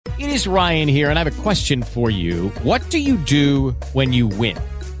It is Ryan here, and I have a question for you. What do you do when you win?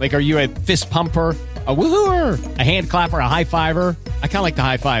 Like, are you a fist pumper, a woohooer, a hand clapper, a high fiver? I kind of like the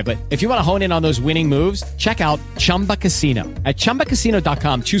high five, but if you want to hone in on those winning moves, check out Chumba Casino. At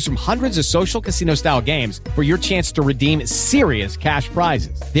ChumbaCasino.com, choose from hundreds of social casino-style games for your chance to redeem serious cash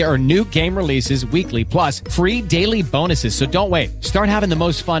prizes. There are new game releases weekly, plus free daily bonuses. So don't wait. Start having the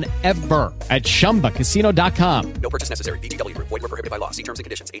most fun ever at ChumbaCasino.com. No purchase necessary. VGW. Void where prohibited by law. See terms and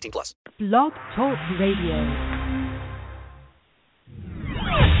conditions. 18+. Blog Talk Radio.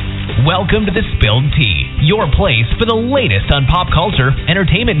 Welcome to The Spilled Tea, your place for the latest on pop culture,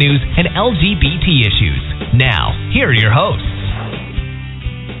 entertainment news, and LGBT issues. Now, here are your hosts.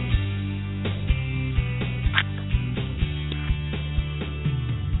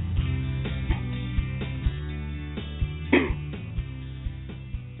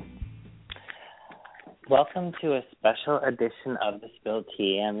 Welcome to a special edition of The Spilled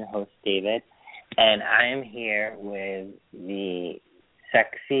Tea. I'm your host, David, and I am here with the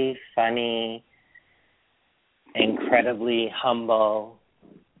sexy, funny, incredibly humble,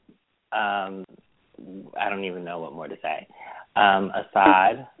 I don't even know what more to say.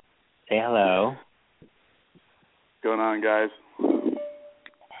 Assad, say hello. What's going on, guys?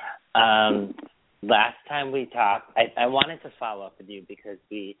 Last time we talked, I wanted to follow up with you because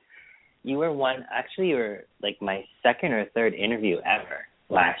you were like my second or third interview ever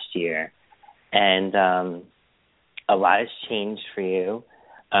last year, and a lot has changed for you.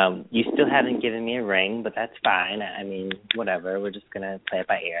 You still haven't given me a ring, but that's fine. I mean, whatever. We're just going to play it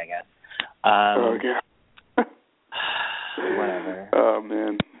by ear, I guess. Okay. Whatever. Oh,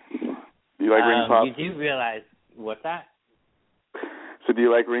 man. Do you like ring pops? You do realize, what's that? So do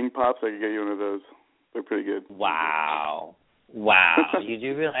you like ring pops? I could get you one of those. They're pretty good. Wow. You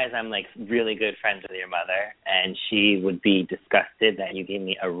do realize I'm, like, really good friends with your mother, and she would be disgusted that you gave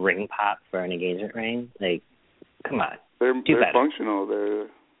me a ring pop for an engagement ring? Like, come on. They're better. Functional. They're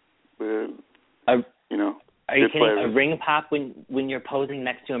you know. Are you kidding? Flavors. A ring pop when you're posing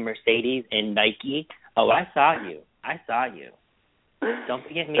next to a Mercedes in Nike? Oh, I saw you. Don't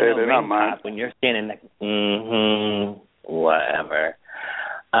forget me no ring pop when you're standing next. Whatever.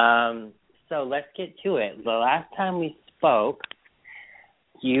 So let's get to it. The last time we spoke,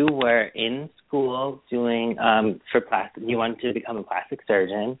 you were in school doing for plastic. You wanted to become a plastic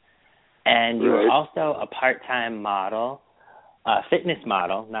surgeon. And you were also a part-time model, fitness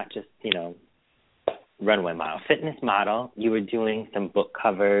model, not just, runway model, fitness model. You were doing some book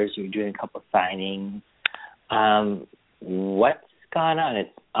covers. You were doing a couple signings. What's gone on?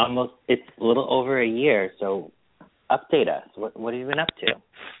 It's a little over a year, so update us. What have you been up to?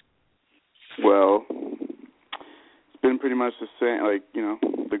 Well, it's been pretty much the same,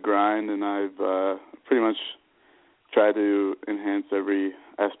 the grind, and I've pretty much tried to enhance every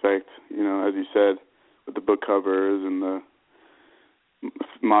aspect, as you said, with the book covers and the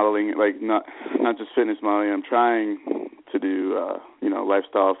modeling, like not just fitness modeling. I'm trying to do,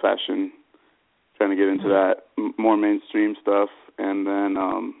 lifestyle fashion, trying to get into that more mainstream stuff. And then,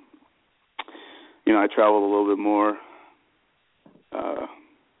 I traveled a little bit more. I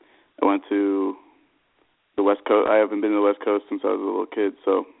went to the West Coast. I haven't been to the West Coast since I was a little kid,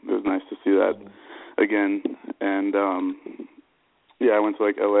 so it was nice to see that again. And, I went to,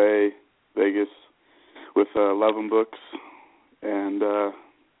 L.A., Vegas with Love and Books, and,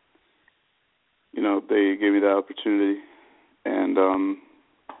 they gave me that opportunity. And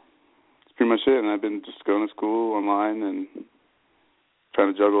it's pretty much it. And I've been just going to school online and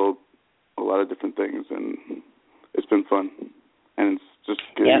trying to juggle a lot of different things, and it's been fun. And it's just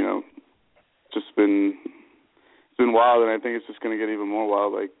good, it's been wild, and I think it's just going to get even more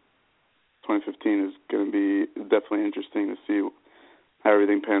wild. 2015 is going to be definitely interesting to see how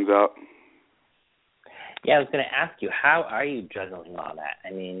everything pans out. Yeah, I was going to ask you, how are you juggling all that?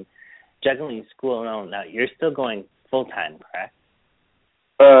 I mean, juggling school alone. Now, you're still going full-time, correct?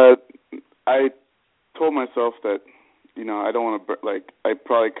 I told myself that, I don't want to, I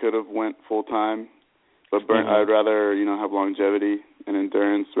probably could have went full-time, but I'd rather, have longevity and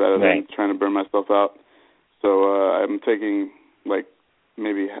endurance rather than trying to burn myself out. So I'm taking,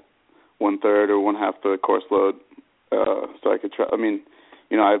 maybe 1/3 or 1/2 the course load, so I could try. I mean,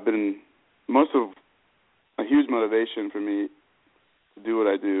 I've been a huge motivation for me to do what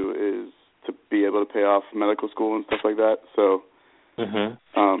I do is to be able to pay off medical school and stuff like that. So,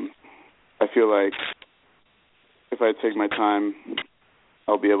 I feel like if I take my time,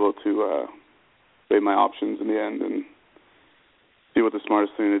 I'll be able to weigh my options in the end and see what the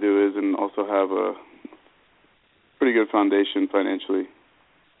smartest thing to do is, and also have a pretty good foundation financially.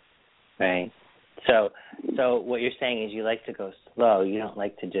 Right. So what you're saying is you like to go slow. You don't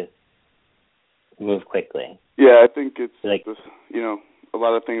like to just move quickly. Yeah, I think it's like, just, you know, a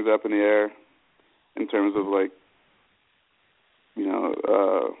lot of things are up in the air in terms of, like, you know,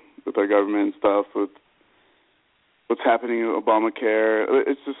 with our government and stuff, with what's happening in Obamacare.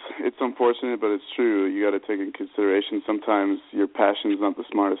 It's unfortunate, but it's true. You got to take in consideration sometimes your passion is not the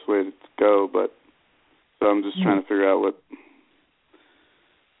smartest way to go, but so I'm just trying to figure out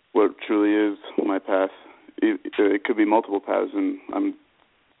what truly is my path. It could be multiple paths, and I'm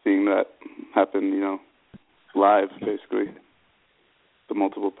seeing that happen, you know, live, basically, the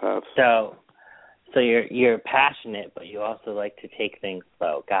multiple paths. So you're passionate, but you also like to take things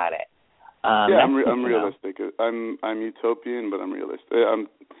slow. Got it. Yeah, I'm realistic. I'm utopian, but I'm realistic. I'm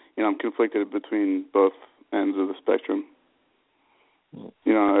conflicted between both ends of the spectrum.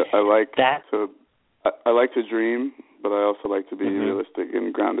 You know, I like to dream, but I also like to be realistic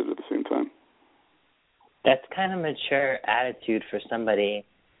and grounded at the same time. That's kind of mature attitude for somebody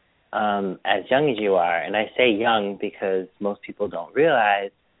as young as you are. And I say young because most people don't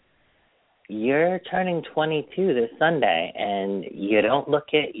realize you're turning 22 this Sunday, and you don't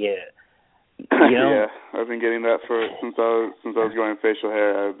look it. You don't. Yeah, I've been getting that since I was growing facial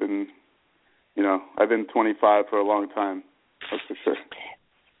hair. I've been 25 for a long time. That's for sure.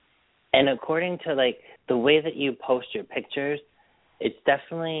 And according to like the way that you post your pictures, it's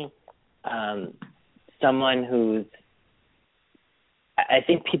definitely someone who's. I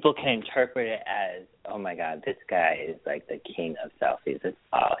think people can interpret it as, oh my God, this guy is like the king of selfies. That's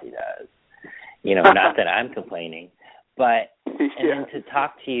all he does. You know, not that I'm complaining, but and then to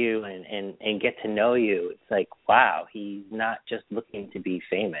talk to you and get to know you, it's like, wow, he's not just looking to be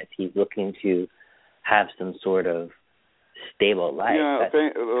famous. He's looking to have some sort of stable life. Yeah, that's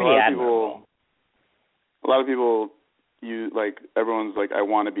pretty admirable. A lot of people, everyone's like, I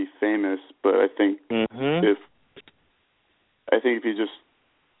want to be famous, but I think if you just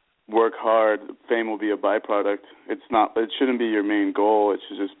work hard, fame will be a byproduct. It shouldn't be your main goal. It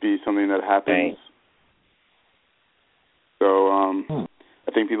should just be something that happens. Right. So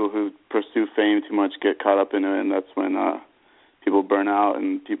I think people who pursue fame too much get caught up in it, and that's when people burn out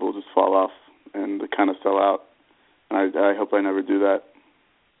and people just fall off and kind of sell out. And I hope I never do that.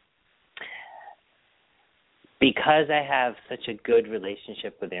 Because I have such a good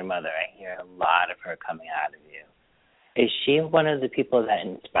relationship with your mother, I hear a lot of her coming out of you. Is she one of the people that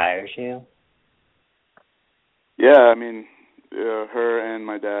inspires you? Yeah, I mean, her and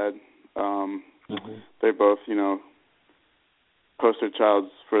my dad, they're both, poster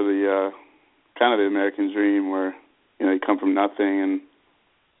childs for the kind of the American dream where, you come from nothing and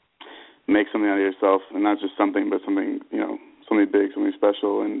make something out of yourself, and not just something, but something, something big, something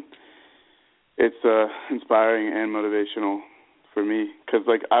special. And it's inspiring and motivational for me, because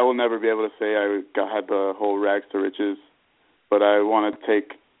I will never be able to say I had the whole rags to riches, but I want to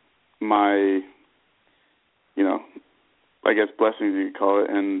take my, I guess blessings you could call it,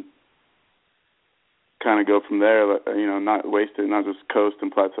 and kind of go from there. Not waste it, not just coast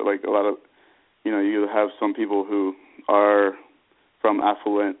and plateau. Like a lot of, you have some people who are from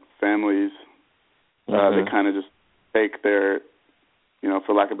affluent families. They kind of just take their,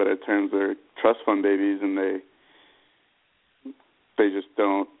 for lack of better terms, their trust fund babies, and they just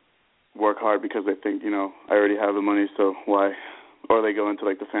don't work hard because they think, I already have the money, so why? Or they go into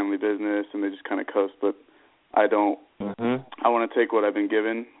the family business and they just kind of coast. But I don't. I want to take what I've been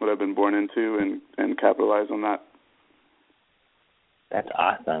given, what I've been born into, and capitalize on that. That's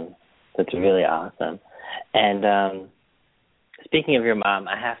awesome. That's really awesome. And speaking of your mom,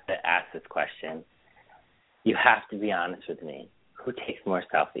 I have to ask this question. You have to be honest with me. Who takes more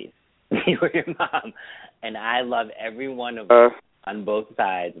selfies? You or your mom? And I love every one of them on both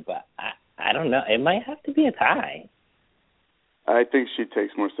sides, but I don't know. It might have to be a tie. I think she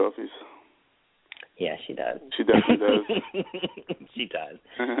takes more selfies. Yeah, she does. She definitely does. She does.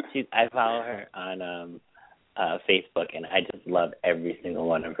 I follow her on Facebook, and I just love every single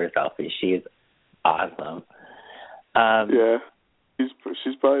one of her selfies. She's awesome. Yeah,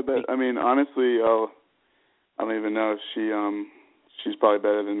 she's probably better. I mean, honestly, I don't even know if she's probably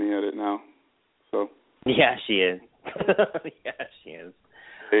better than me at it now. So. Yeah, she is. Yeah, she is.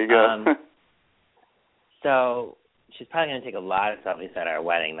 There you go. So she's probably going to take a lot of selfies at our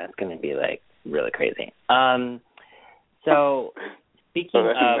wedding. That's going to be really crazy. So speaking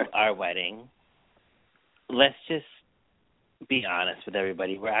of our wedding, let's just be honest with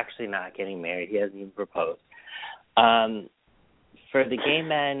everybody. We're actually not getting married. He hasn't even proposed. For the gay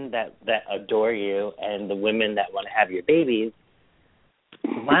men that adore you and the women that want to have your babies,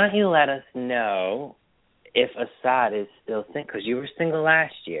 why don't you let us know if Assad is still single? Because you were single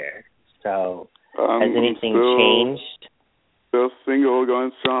last year. So Has anything changed? Still single,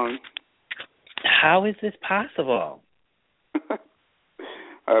 going strong. How is this possible? I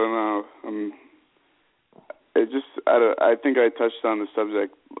don't know. I think I touched on the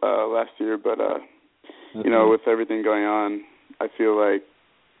subject last year, but you know, with everything going on, I feel like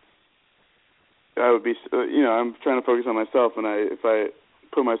I would be. I'm trying to focus on myself, and if I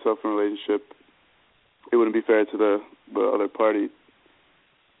put myself in a relationship, it wouldn't be fair to the other party.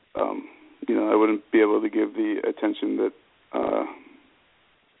 I wouldn't be able to give the attention that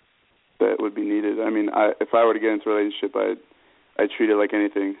that would be needed. I mean, if I were to get into a relationship, I'd treat it like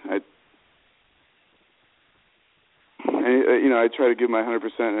anything. I try to give my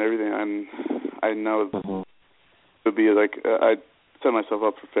 100% and everything. I know it would be like I'd set myself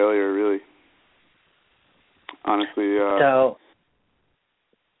up for failure, really. Honestly. So,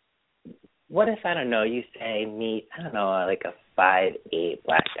 what if, I don't know, you say meet, I don't know, like a 5'8"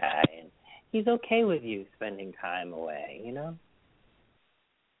 black guy, and he's okay with you spending time away, you know?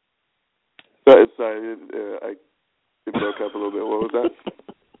 Sorry, it broke up a little bit. What was that?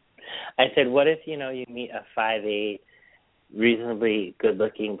 I said, what if, you meet a 5'8", reasonably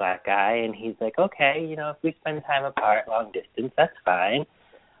good-looking black guy, and he's like, okay, if we spend time apart, long distance, that's fine.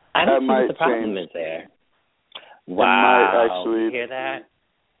 I don't see what the problem is there. Wow, you hear that?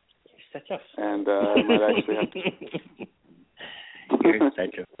 You're such a flirt. And I might actually have to... You're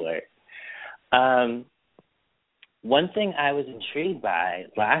such a flirt. One thing I was intrigued by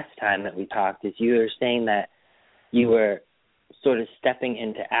last time that we talked is you were saying that you were sort of stepping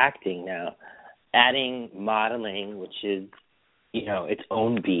into acting now, adding modeling, which is, its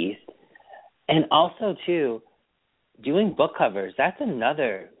own beast, and also, too, doing book covers. That's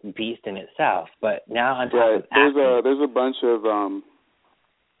another beast in itself, but now on top of acting. There's a bunch of,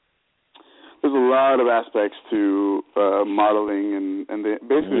 there's a lot of aspects to modeling and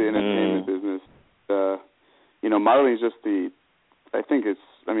basically the entertainment business. Modeling is just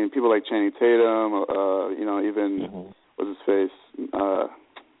people like Channing Tatum, even, what's his face?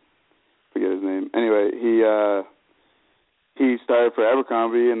 Forget his name. Anyway, he started for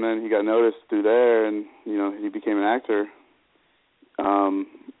Abercrombie, and then he got noticed through there, and, he became an actor.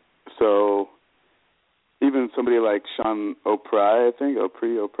 So even somebody like Sean O'Prey, I think,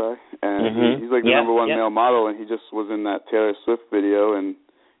 O'Prey, and he's like the number one male model, and he just was in that Taylor Swift video, and,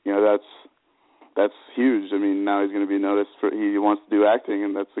 that's huge. I mean, now he's going to be noticed he wants to do acting,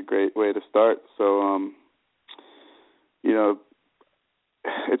 and that's a great way to start. So,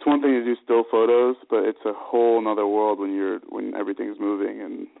 it's one thing to do still photos, but it's a whole other world when everything's moving,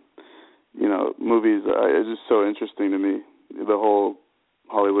 and movies are just so interesting to me. The whole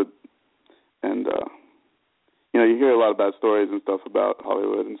Hollywood, and you hear a lot of bad stories and stuff about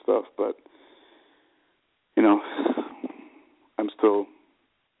Hollywood and stuff, but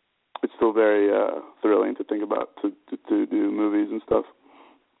it's still very thrilling to think about to do movies and stuff.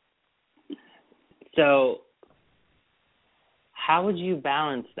 So, how would you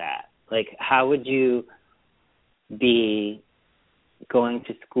balance that? Like, how would you be going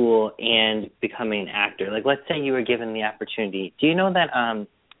to school and becoming an actor? Like, let's say you were given the opportunity. Do you know that, do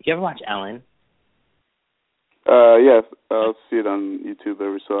you ever watch Ellen? Yes, I'll see it on YouTube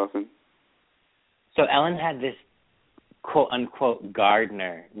every so often. So Ellen had this quote-unquote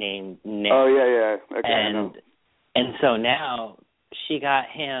gardener named Nick. Oh, yeah. Okay, I know. And so now she got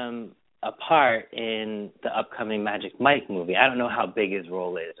him a part in the upcoming Magic Mike movie. I don't know how big his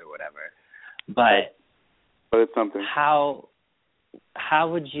role is or whatever, but it's something. How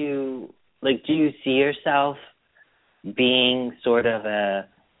would you, like, do you see yourself being sort of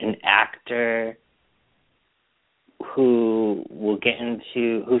an actor who's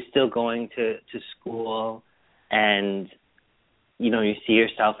still going to school, and you see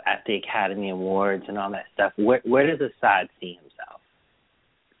yourself at the Academy Awards and all that stuff? Where does Assad see himself?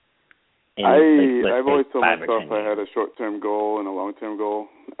 I've always told myself I had a short-term goal and a long-term goal.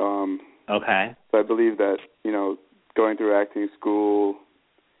 Okay. So I believe that, going through acting school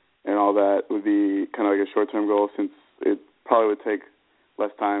and all that would be kind of like a short-term goal, since it probably would take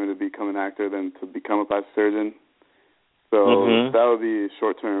less time to become an actor than to become a plastic surgeon. So that would be a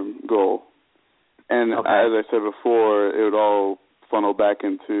short-term goal. And as I said before, it would all funnel back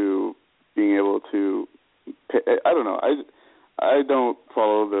into being able to I don't know. I don't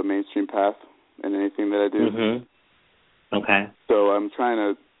follow the mainstream path in anything that I do. Okay. So I'm trying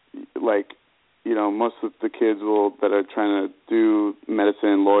to, most of the kids that are trying to do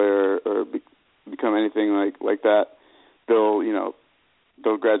medicine, lawyer, or become anything like that, they'll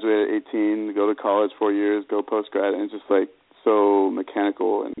graduate at 18, go to college 4 years, go post-grad, and it's just so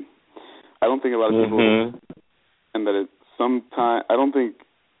mechanical. And I don't think a lot of people, and that I don't think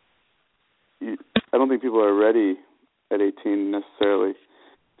I don't think people are ready at 18 necessarily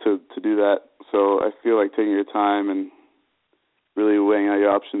to do that. So I feel like taking your time and really weighing out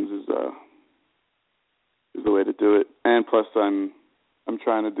your options is the way to do it. And plus, I'm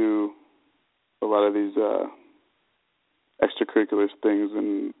trying to do a lot of these extracurricular things,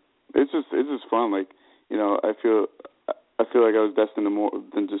 and it's just fun. Like, you know, I feel like I was destined to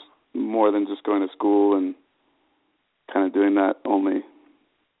more than just going to school and kind of doing that only.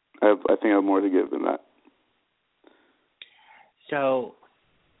 I think I have more to give than that. So,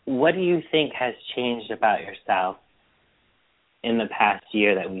 what do you think has changed about yourself in the past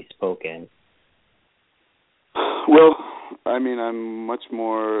year that we've spoken? Well, I mean, I'm much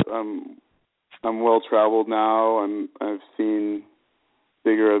more. I'm well traveled now. I've seen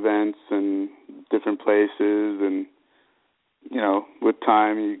bigger events and different places, and you know, with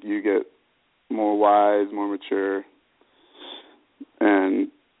time, you get more wise, more mature,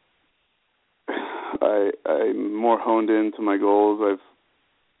 and I'm more honed into my goals. I've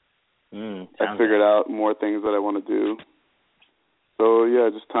figured out more things that I want to do. So yeah,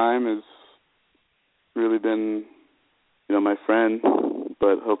 just time has really been, you know, my friend,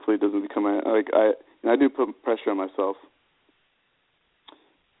 but hopefully it doesn't become I do put pressure on myself,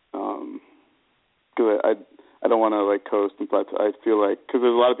 because I don't want to like coast and plateau. I feel like, because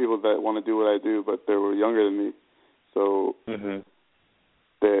there's a lot of people that want to do what I do, but they were younger than me, so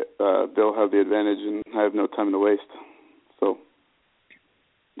they'll have the advantage, and I have no time to waste. So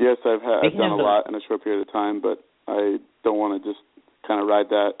yes, I've done a lot in a short period of time, but I don't want to just kind of ride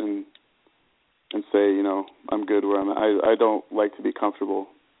that and say, you know, I'm good where I'm at. I don't like to be comfortable.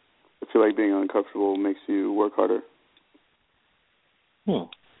 I feel like being uncomfortable makes you work harder.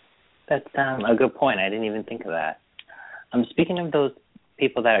 That's a good point. I didn't even think of that. Speaking of those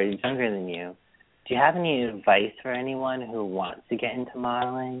people that are younger than you, do you have any advice for anyone who wants to get into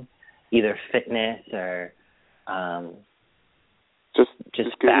modeling, either fitness or just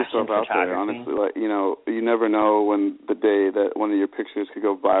get yourself out there? Honestly, like, you know, you never know when the day that one of your pictures could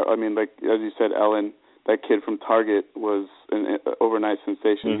go viral. I mean, like as you said, Ellen, that kid from Target was an overnight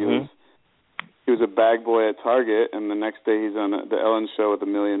sensation. He was a bag boy at Target, and the next day he's on the Ellen Show with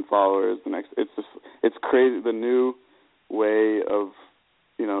 1 million followers. It's crazy. The new way of,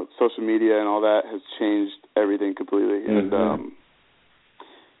 you know, social media and all that has changed everything completely, and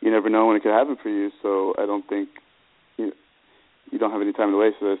you never know when it could happen for you. So I don't think you don't have any time to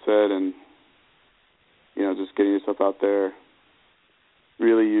waste, as I said, and you know, just getting yourself out there.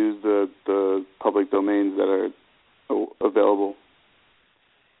 Really use the public domains that are available,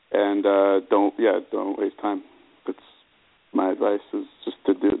 and don't waste time. That's my advice, is just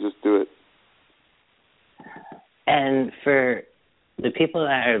do it. And for the people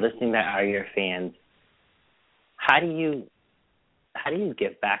that are listening that are your fans, how do you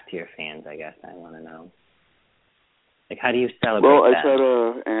give back to your fans? I guess I want to know. Like, how do you celebrate? Well, I try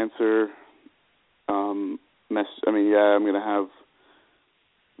to answer message. I mean, yeah, I'm gonna have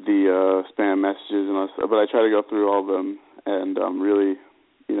the spam messages and all stuff, but I try to go through all of them, and really,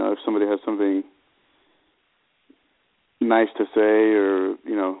 you know, if somebody has something nice to say or,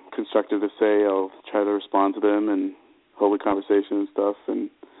 you know, constructive to say, I'll try to respond to them and hold a conversation and stuff. And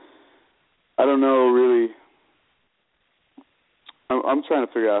I don't know, really, I'm trying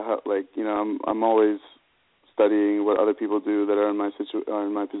to figure out how, like, you know, I'm always studying what other people do that are in my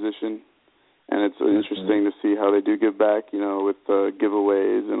position, and it's interesting to see how they do give back, you know, with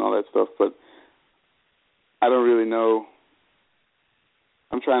giveaways and all that stuff. But I don't really know.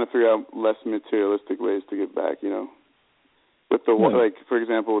 I'm trying to figure out less materialistic ways to give back, you know. With the like, for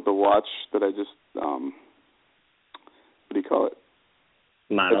example, with the watch that I just what do you call it?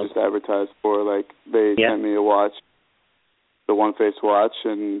 Model. I just advertised for. Like, they sent me a watch, the One Face watch,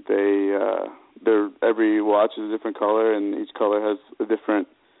 and every watch is a different color, and each color has a different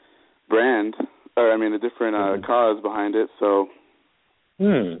brand, or I mean a different cause behind it. So,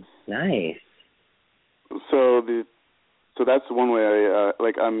 nice. So that's one way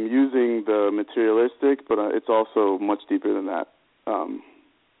I'm using the materialistic, but it's also much deeper than that.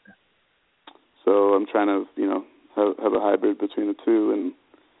 So I'm trying to, you know, have a hybrid between the two,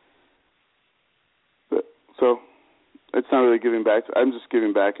 so it's not really giving back. I'm just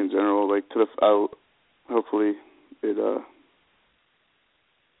giving back in general, like hopefully the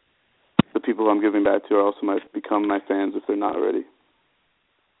people I'm giving back to also might become my fans if they're not already.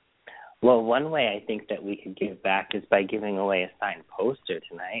 Well, one way I think that we could give back is by giving away a signed poster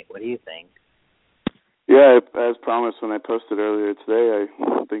tonight. What do you think? Yeah, as promised when I posted earlier today,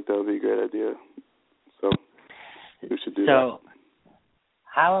 I think that would be a great idea. So we should do that. So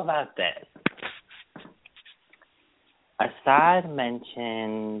how about this? Assad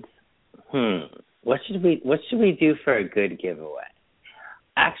mentioned, What should we do for a good giveaway?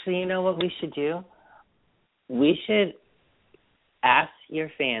 Actually, you know what we should do? We should ask your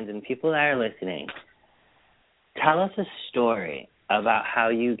fans and people that are listening, tell us a story about how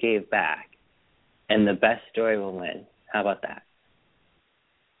you gave back, and the best story will win. How about that?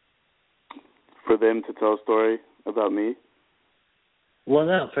 For them to tell a story about me? Well,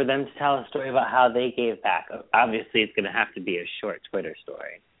 no, for them to tell a story about how they gave back. Obviously, it's going to have to be a short Twitter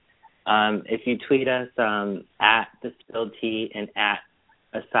story. If you tweet us at The Spilled Tea and at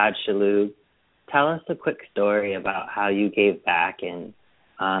Assad Shalhoub, tell us a quick story about how you gave back, and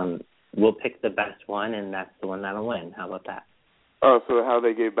we'll pick the best one, and that's the one that'll win. How about that? Oh, so how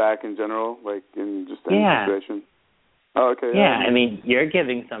they gave back in general, like in just any situation? Oh, okay. Yeah, I mean, you're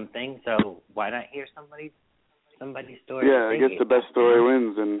giving something, so why not hear somebody's story? Yeah, I guess the best story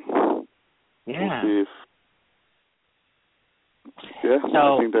wins, and yeah. We'll see if,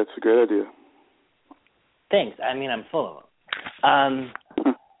 I think that's a great idea. Thanks. I mean, I'm full of them.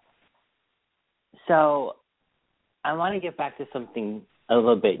 So I want to get back to something a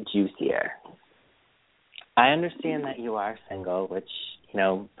little bit juicier. I understand that you are single, which,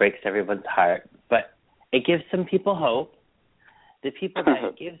 breaks everyone's heart, but it gives some people hope. The people that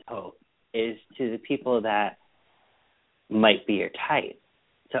it gives hope is to the people that might be your type.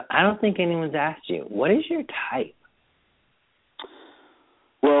 So I don't think anyone's asked you, what is your type?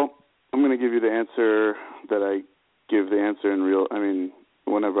 Well, I'm going to give you the answer that I give the answer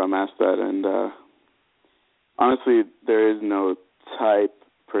whenever I'm asked that. And honestly, there is no type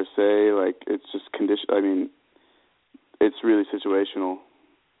per se. Like, it's just condition. I mean, it's really situational.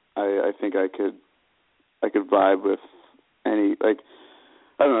 I think I could vibe with any, like,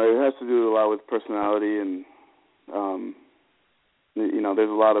 I don't know, it has to do a lot with personality, and there's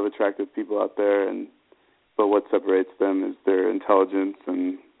a lot of attractive people out there, but what separates them is their intelligence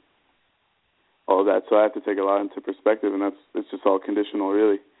and all of that. So I have to take a lot into perspective, and it's just all conditional,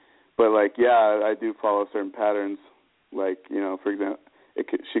 really. But I do follow certain patterns. Like, for example,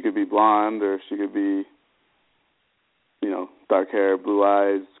 she could be blonde, or she could be, dark hair, blue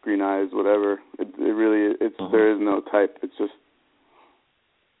eyes, green eyes, whatever. There is no type. It's just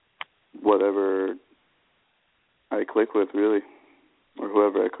whatever I click with, really, or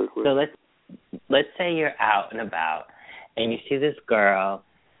whoever I click with. So let's say you're out and about, and you see this girl,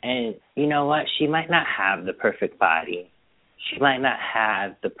 and you know what? She might not have the perfect body. She might not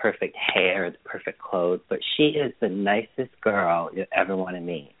have the perfect hair, the perfect clothes, but she is the nicest girl you ever want to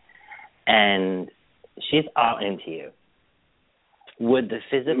meet. And she's all into you. Would the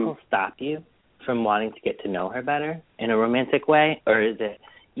physical stop you from wanting to get to know her better in a romantic way? Or is it,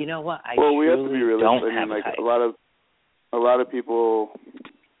 we have to be realistic. Don't have a type. A lot of people,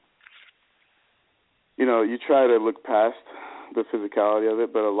 you try to look past the physicality of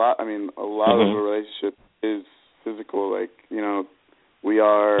it, but a lot of a relationship is physical. Like, we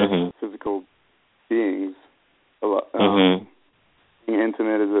are physical beings. A lot. Being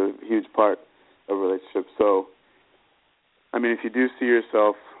intimate is a huge part of a relationship. So, if you do see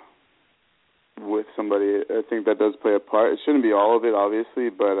yourself with somebody, I think that does play a part. It shouldn't be all of it, obviously,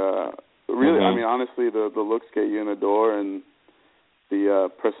 but really, honestly, the looks get you in the door, and the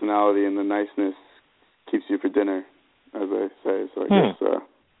personality and the niceness keeps you for dinner, as I say. So I guess.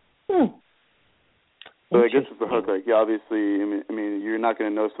 So I guess it's the hook. Like, obviously, you're not going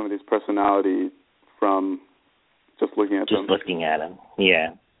to know somebody's personality from just looking at them. Just looking at them,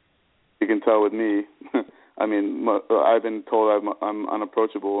 yeah. You can tell with me. I've been told I'm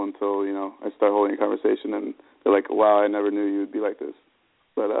unapproachable until I start holding a conversation, and they're like, "Wow, I never knew you would be like this."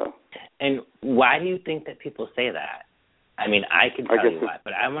 But and why do you think that people say that? I can tell you why,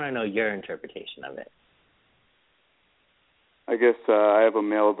 but I want to know your interpretation of it. I guess I have a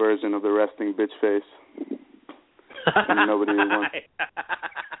male version of the resting bitch face. And nobody wants.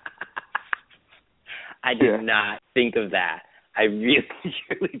 I did not think of that. I really,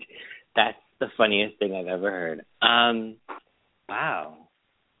 truly. That's the funniest thing I've ever heard. Wow.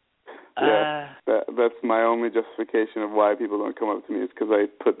 Yeah, that's my only justification of why people don't come up to me, is because I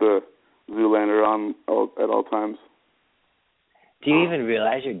put the Zoolander on at all times. Do you even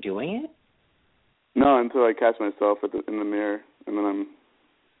realize you're doing it? No, until I catch myself in the mirror, and then I'm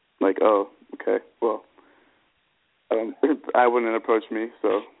like, oh, okay, well, I wouldn't approach me,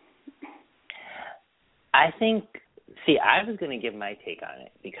 so. I was going to give my take on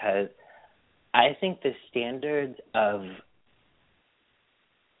it, because I think the standards of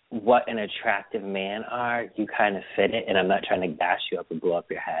what an attractive man are, you kind of fit it, and I'm not trying to gash you up and blow up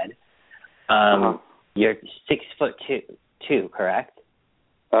your head. You're 6'2", correct?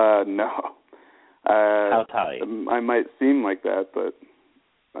 No. How tall are you? I might seem like that, but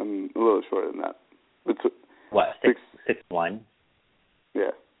I'm a little shorter than that. What, 6'1"?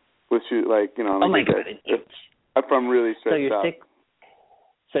 Yeah. Which you like, you know. Oh my God! If I'm really stretched out.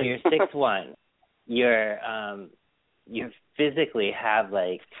 So you're 6'1". You physically have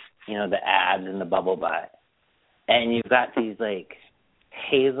like, you know, the abs and the bubble butt, and you've got these like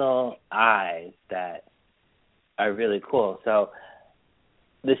hazel eyes that are really cool. So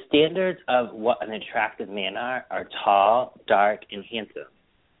the standards of what an attractive man are tall, dark, and handsome.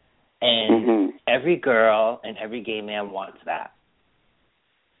 And every girl and every gay man wants that.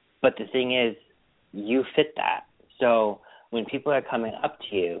 But the thing is, you fit that. So when people are coming up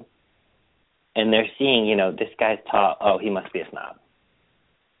to you and they're seeing, you know, this guy's tall, oh, he must be a snob.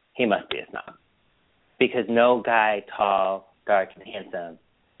 He must be a snob. Because no guy tall, dark, and handsome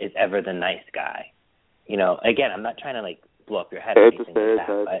is ever the nice guy. You know, again, I'm not trying to, like, blow up your head or anything like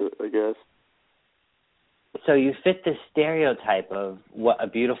that. I guess. So you fit this stereotype of what a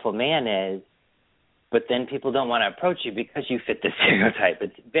beautiful man is, but then people don't want to approach you because you fit the stereotype.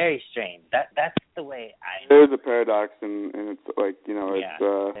 It's very strange. That's the way I know. There's a paradox, and it's like, you know, it's...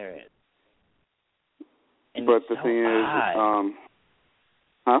 Yeah, there is. And but the so thing odd. is,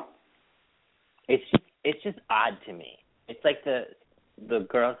 huh? It's just odd to me. It's like the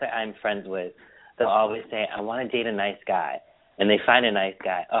girls that I'm friends with, they'll always say, I want to date a nice guy. And they find a nice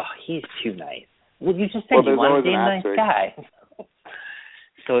guy. Oh, he's too nice. Well, you just said you want to date a nice guy.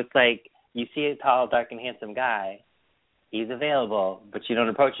 So it's like, you see a tall, dark, and handsome guy, he's available, but you don't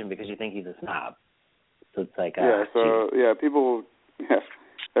approach him because you think he's a snob. So it's like, people, that's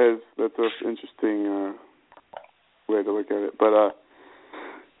an interesting way to look at it. But,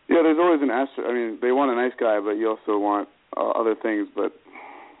 there's always an asterisk. I mean, they want a nice guy, but you also want other things. But,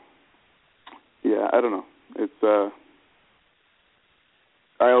 I don't know. It's,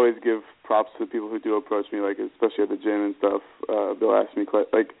 I always give props to people who do approach me, like, especially at the gym and stuff. They'll ask me,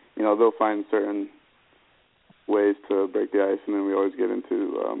 like, you know, they'll find certain ways to break the ice, and then we always get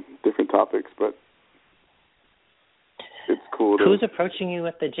into different topics. But it's cool. Who's approaching you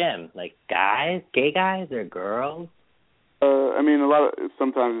at the gym? Like guys, gay guys, or girls? I mean,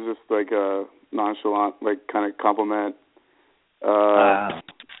 sometimes it's just like a nonchalant, like kind of compliment.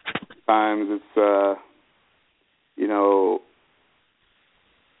 Sometimes it's, you know,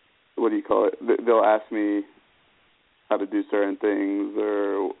 what do you call it? They'll ask me how to do certain things,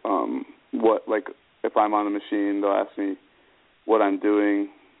 or what, like, if I'm on a machine, they'll ask me what I'm doing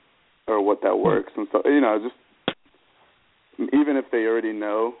or what that works and stuff. You know, just even if they already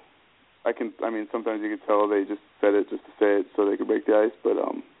know, sometimes you can tell they just said it just to say it so they could break the ice. But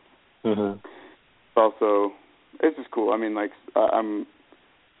also, it's just cool. I mean, like, I'm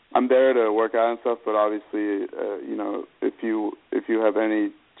there to work out and stuff, but obviously, you know, if you have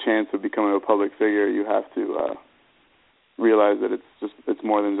any chance of becoming a public figure, you have to realize that it's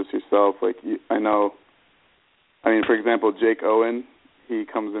more than just yourself. Like, for example, Jake Owen, he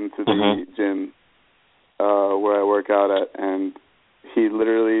comes into the gym where I work out at, and he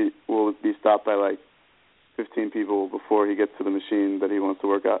literally will be stopped by like 15 people before he gets to the machine that he wants to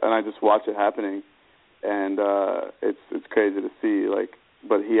work out, and I just watch it happening, and it's crazy to see. Like,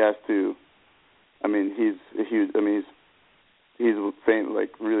 but he has to. I mean, he's huge. I mean, he's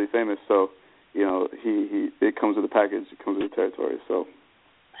really famous. So, you know, it comes with a package. It comes with the territory. So,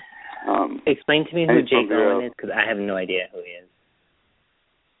 explain to me who Jake Owen is, because I have no idea who he is.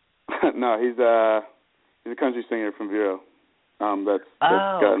 No, he's a country singer from Vero. That's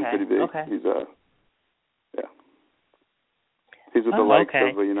gotten pretty big. Okay. He's he's with the likes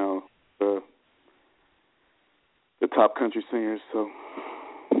of you know the top country singers. So.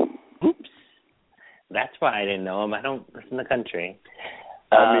 Oops. That's why I didn't know him. I don't listen to country.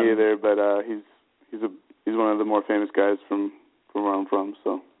 Me either, but he's one of the more famous guys from where I'm from,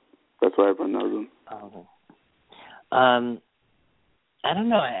 so that's why everyone knows him. I don't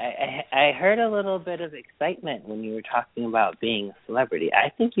know. I heard a little bit of excitement when you were talking about being a celebrity. I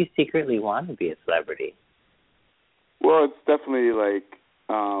think you secretly want to be a celebrity. Well, it's definitely like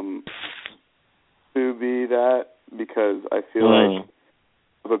to be that, because I feel like I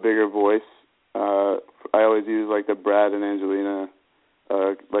have a bigger voice. I always use like the Brad and Angelina,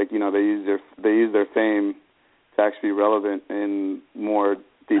 like, you know, they use their fame to actually be relevant in more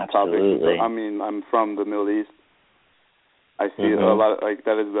deep topics. So, I mean, I'm from the Middle East. I see a lot of, like,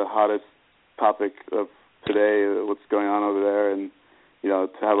 that is the hottest topic of today, what's going on over there, and, you know,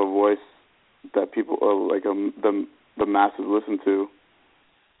 to have a voice that people, like, the masses listen to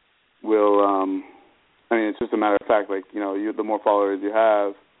will, I mean, it's just a matter of fact, like, you know, the more followers you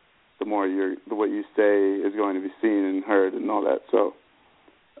have, the more what you say is going to be seen and heard and all that. So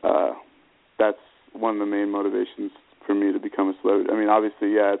that's one of the main motivations for me to become a celebrity. I mean,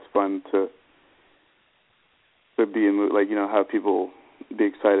 obviously, yeah, it's fun to to be in, like, you know, have people be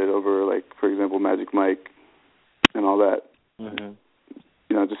excited over, like, for example, Magic Mike and all that. Mm-hmm.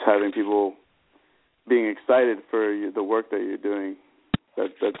 You know, just having people being excited for the work that you're doing,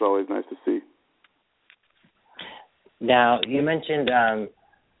 that's always nice to see. Now, you mentioned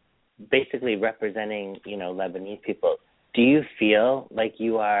basically representing, you know, Lebanese people. Do you feel like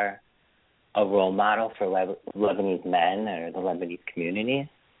you are a role model for Lebanese men or the Lebanese community?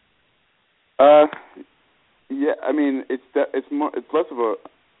 Yeah, I mean, it's less of a,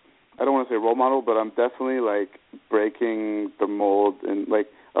 I don't want to say role model, but I'm definitely, like, breaking the mold, and, like,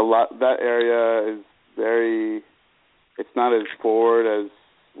 a lot, that area is very, it's not as forward as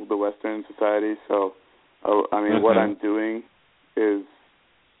the Western society, so, I mean, what I'm doing is,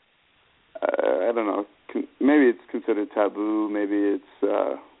 I don't know, maybe it's considered taboo, maybe it's,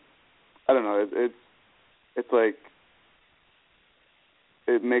 I don't know, it's like,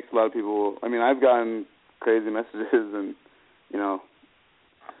 it makes a lot of people, I mean, I've gotten crazy messages and, you know,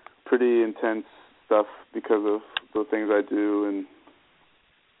 pretty intense stuff because of the things I do, and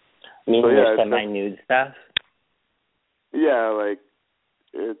meaning so, yeah, semi-nude stuff? Yeah, like,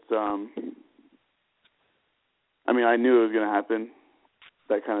 it's, I mean, I knew it was going to happen,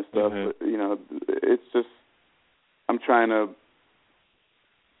 that kind of stuff, but, you know, it's just, I'm trying to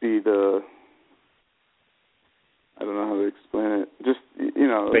be the, I don't know how to explain it, just, you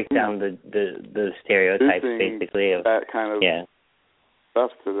know. Break down the stereotypes, basically, of that kind of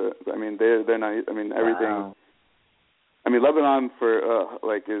stuff to the, I mean, they're not, I mean, everything, wow. I mean, Lebanon, for,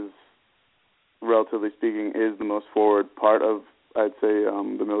 like, is, relatively speaking, is the most forward part of, I'd say,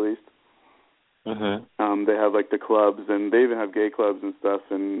 the Middle East. They have, like, the clubs, and they even have gay clubs and stuff,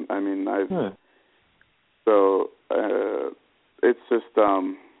 and, I mean, so, it's just,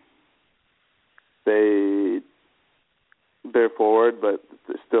 they're forward, but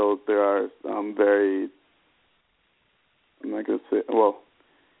still there are very, I'm not going to say, well,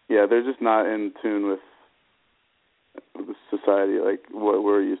 yeah, they're just not in tune with the society like what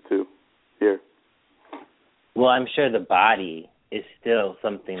we're used to here. Well, I'm sure the body is still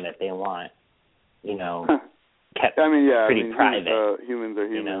something that they want, you know, kept pretty private. Humans are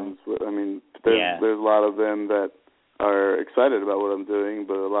humans. You know? I mean, there's a lot of them that are excited about what I'm doing,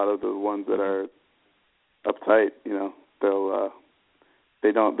 but a lot of the ones that are uptight, you know,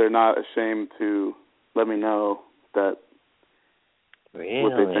 they're not ashamed to let me know that what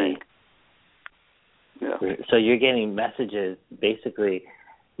they think. Yeah. So you're getting messages, basically,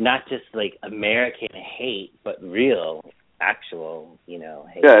 not just like American hate, but real, actual, you know,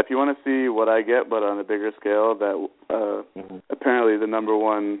 hate. Yeah, if you want to see what I get, but on a bigger scale, that apparently the number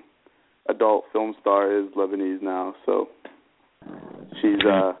one adult film star is Lebanese now. So she's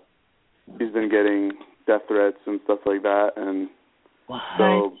been getting death threats and stuff like that, and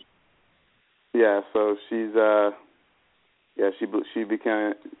so she's she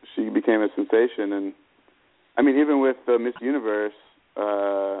became a sensation, and I mean, even with Miss Universe,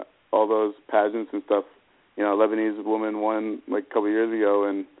 all those pageants and stuff, you know, a Lebanese woman won like a couple of years ago,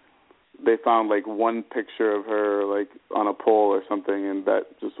 and they found like one picture of her like on a pole or something, and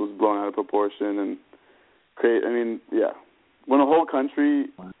that just was blown out of proportion and when a whole country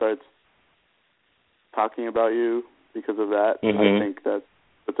starts talking about you because of that, I think that's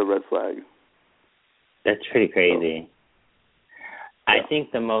a red flag. That's pretty crazy. So, I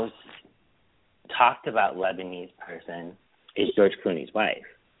think the most talked about Lebanese person is George Clooney's wife,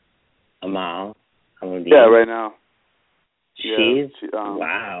 Amal. Yeah, right now.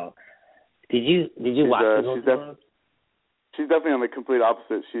 Wow. Did you watch the Golden Globes? She's definitely on the complete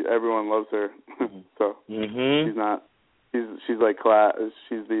opposite. Everyone loves her, so she's not. She's like class.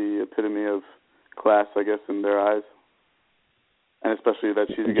 She's the epitome of class, I guess, in their eyes, and especially that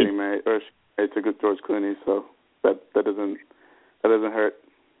she's getting married, or she's married to George Clooney. So that doesn't hurt.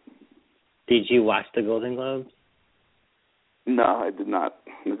 Did you watch the Golden Globes? No, I did not.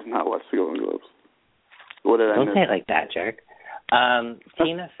 I did not watch the Golden Globes. What did I miss? Don't say it like that, jerk.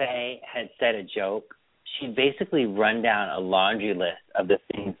 Tina Fey had said a joke. She'd basically run down a laundry list of the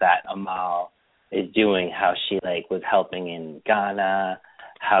things that Amal is doing, how she like was helping in Ghana,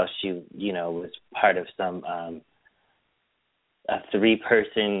 how she, you know, was part of some a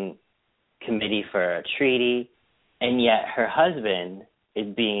 3-person committee for a treaty, and yet her husband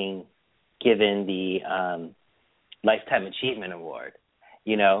is being given the Lifetime Achievement Award,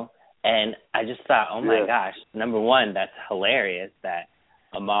 you know? And I just thought, oh my gosh, number one, that's hilarious that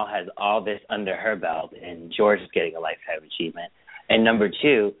Amal has all this under her belt and George is getting a Lifetime Achievement. And number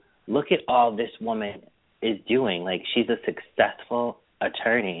two, look at all this woman is doing. Like, she's a successful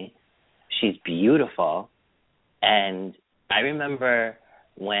attorney. She's beautiful. And I remember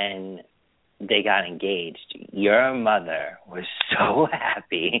when they got engaged, your mother was so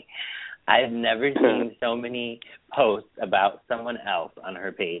happy. I've never seen so many posts about someone else on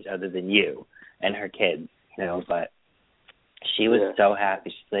her page other than you and her kids, but she was so happy.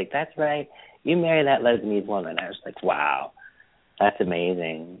 She's like, that's right, you marry that Lebanese woman. I was like, wow, that's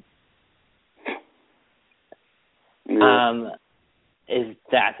amazing. Yeah. Is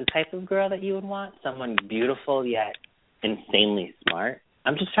that the type of girl that you would want? Someone beautiful yet insanely smart?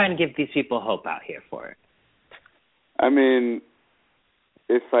 I'm just trying to give these people hope out here for it. I mean,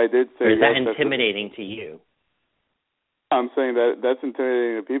 if I did say... Or is that intimidating to you? I'm saying that's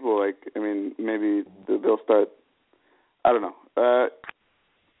intimidating to people. Like, I mean, maybe they'll start... I don't know.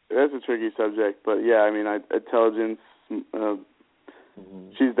 That's a tricky subject. But, yeah, I mean, intelligence...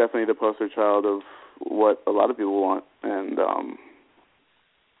 She's definitely the poster child of what a lot of people want. And,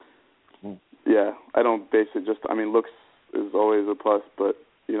 yeah, I don't base it just... I mean, looks is always a plus, but,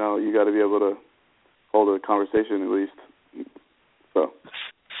 you got to be able to hold a conversation at least. So...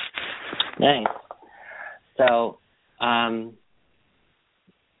 Nice. So, I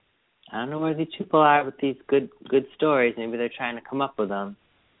don't know where these people are with these good stories. Maybe they're trying to come up with them.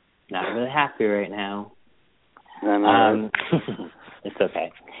 Not really happy right now. It's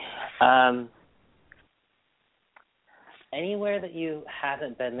okay. Anywhere that you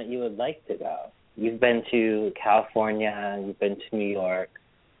haven't been that you would like to go? You've been to California. You've been to New York.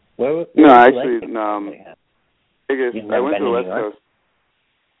 Where no, actually, like no. I went to the West Coast.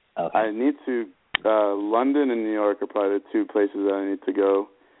 Okay. I need to. London and New York are probably the two places that I need to go.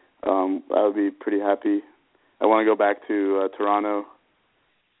 I would be pretty happy. I want to go back to Toronto.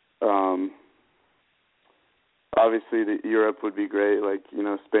 Obviously, Europe would be great, like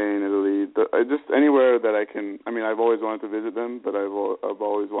Spain, Italy, just anywhere that I can. I mean, I've always wanted to visit them, but I've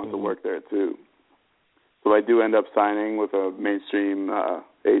always wanted to work there too. So I do end up signing with a mainstream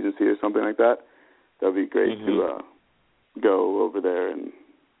agency or something like that. That'd be great to go over there and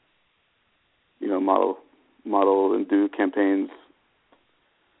model and do campaigns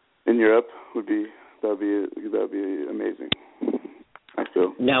in Europe. That'd be amazing. I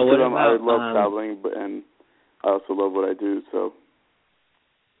feel. Now, what about, I love traveling, and I also love what I do. So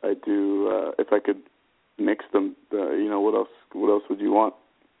I do. If I could mix them, what else? What else would you want?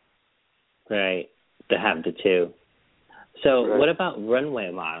 Right, to have the two. So, What about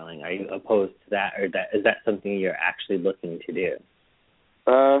runway modeling? Are you opposed to that, or is that something you're actually looking to do?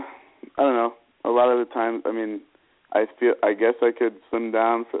 I don't know. A lot of the times, I mean, I guess I could slim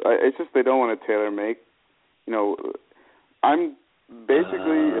down. It's just they don't want to tailor make. I'm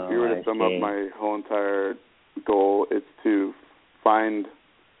basically, if you were to sum up my whole entire goal, it's to find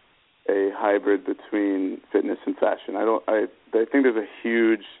a hybrid between fitness and fashion. I think there's a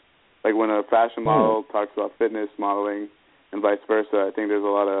huge, like when a fashion model talks about fitness modeling and vice versa, I think there's a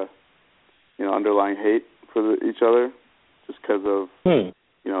lot of, underlying hate for each other, just because of, there's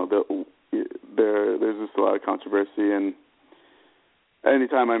just a lot of controversy, and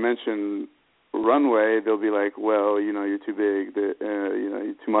anytime I mention runway, they'll be like, well, you're too big,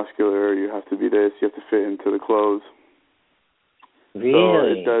 you're too muscular, you have to be this, you have to fit into the clothes.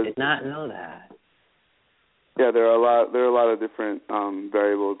 Really? So did not know that. Yeah, there are a lot of different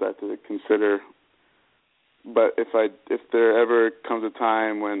variables that to consider. But if there ever comes a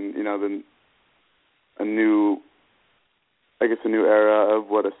time when a new era of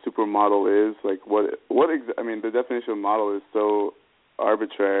what a supermodel is, like the definition of model is so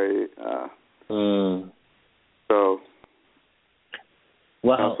arbitrary. So,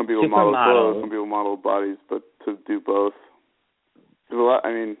 some people model clothes, some people model bodies, but to do both, there's a lot.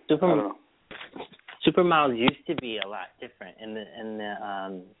 I mean, I don't know. Supermodels used to be a lot different in the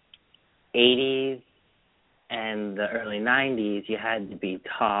 80s and the early 90s. You had to be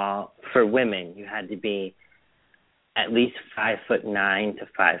tall for women. You had to be at least 5'9" to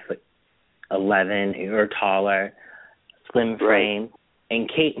 5'11" or taller, slim frame. And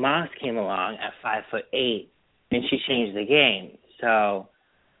Kate Moss came along at 5'8", and she changed the game. So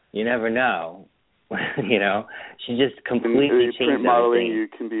you never know. She just completely changed everything. Modeling, you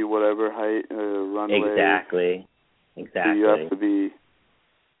can be whatever height, runway. Exactly. So you have to be.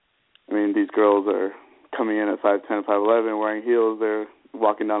 I mean, these girls are coming in at 5'10", 5'11", wearing heels. They're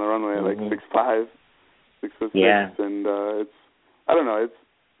walking down the runway at like 6'5", 6'6", and it's. I don't know.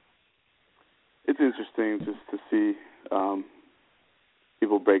 It's interesting just to see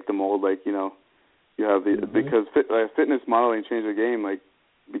people break the mold. Like you have because fitness modeling changed the game. Like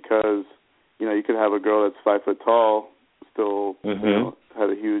because. You could have a girl that's 5 foot tall, still had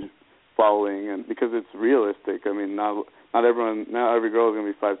a huge following, and because it's realistic. I mean, not every girl is going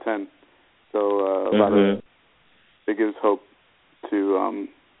to be 5'10", so a lot of it gives hope to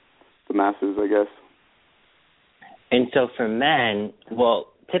the masses, I guess. And so for men,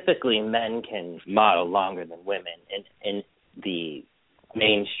 well, typically men can model longer than women in the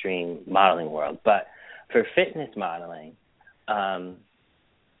mainstream modeling world. But for fitness modeling,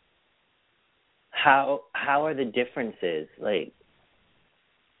 how are the differences? Like,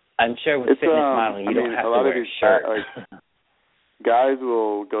 I'm sure with fitness modeling you don't have to wear a shirt. Guys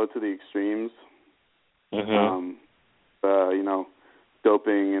will go to the extremes,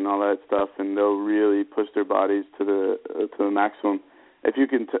 doping and all that stuff, and they'll really push their bodies to the maximum. If you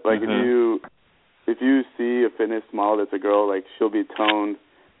can, if you see a fitness model that's a girl, like she'll be toned,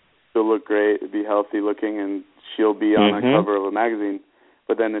 she'll look great, be healthy looking, and she'll be on the cover of a magazine.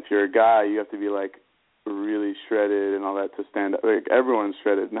 But then if you're a guy, you have to be like really shredded and all that to stand out. Like everyone's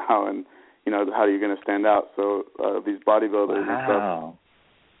shredded now, and how are you going to stand out? So these bodybuilders and stuff,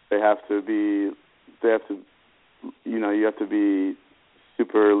 you have to be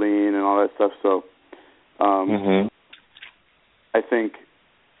super lean and all that stuff. So I think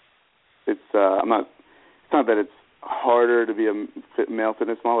it's not that it's harder to be a male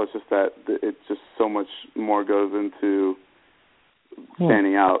fitness model. It's just that it's just so much more goes into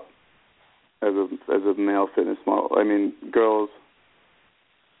standing out as a male fitness model. I mean, girls,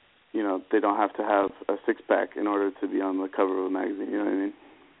 they don't have to have a six-pack in order to be on the cover of a magazine. You know what I mean?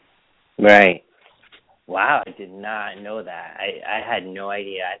 Right. Wow, I did not know that. I had no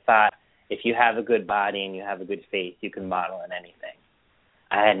idea. I thought if you have a good body and you have a good face, you can model in anything.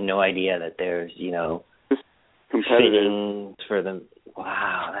 I had no idea that there's, just competitive fittings for them.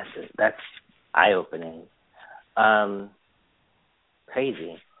 Wow, that's eye-opening.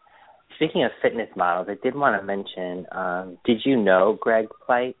 Crazy. Speaking of fitness models, I did want to mention, did you know Greg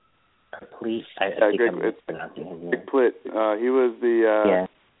Plitt? I think I'm mispronouncing his name. Greg Plitt. He was the...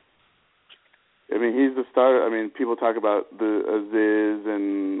 I mean, he's the starter. I mean, people talk about the Aziz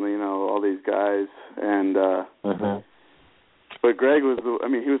and, all these guys. And but Greg was,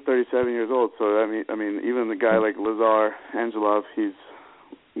 he was 37 years old. So, I mean, even the guy like Lazar Angelov, he's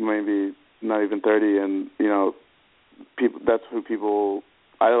maybe not even 30. And, that's who people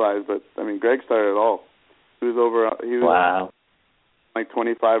idolize. But, Greg started it all. He was like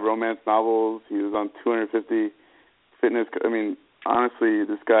 25 romance novels. He was on 250 fitness. Honestly,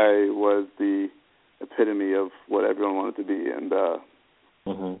 this guy was the epitome of what everyone wanted to be, and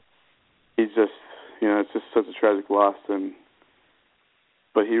he's just, it's just such a tragic loss.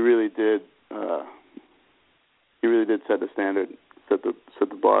 But he really did set the standard, set the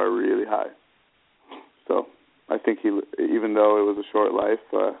bar really high. So I think even though it was a short life,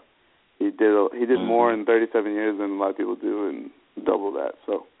 he did more in 37 years than a lot of people do, and double that.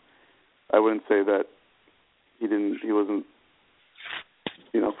 So I wouldn't say that he wasn't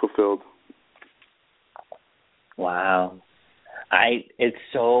fulfilled. Wow. It's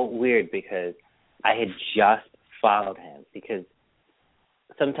so weird because I had just followed him, because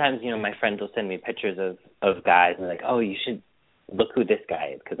sometimes, my friends will send me pictures of guys and they're like, oh, you should look who this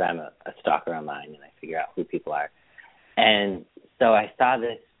guy is, because I'm a stalker online and I figure out who people are. And so I saw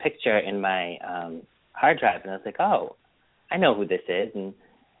this picture in my hard drive and I was like, oh, I know who this is. And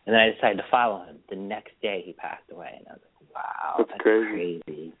then I decided to follow him. The next day he passed away, and I was like, wow, that's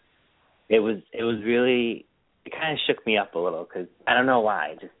crazy. It was really, it kind of shook me up a little, because I don't know why,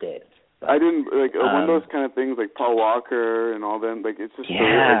 it just did. But, I didn't, one of those kind of things, like Paul Walker and all them, it's just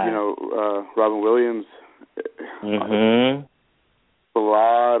surreal, Robin Williams. A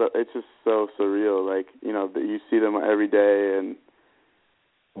lot of, it's just so surreal, that you see them every day, and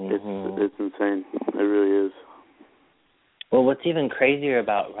it's insane. It really is. Well, what's even crazier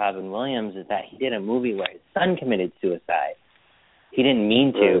about Robin Williams is that he did a movie where his son committed suicide. He didn't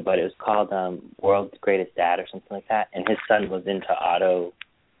mean to, but it was called World's Greatest Dad or something like that, and his son was into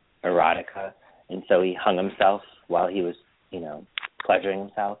autoerotica, and so he hung himself while he was, pleasuring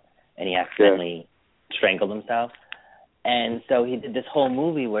himself, and he accidentally strangled himself. And so he did this whole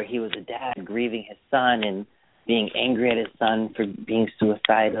movie where he was a dad grieving his son and being angry at his son for being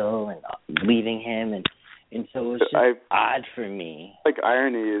suicidal and leaving him, and so it was just odd for me.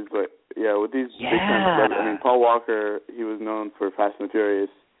 Irony is, with these big time celebrities, Paul Walker, he was known for Fast and the Furious.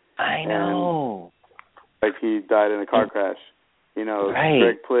 I know. And, he died in a car crash. Right.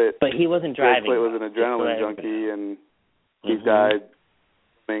 Greg Plitt. But he wasn't driving. Greg Plitt was an adrenaline junkie, and he died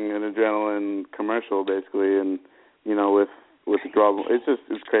doing an adrenaline commercial, basically, and, with the problem.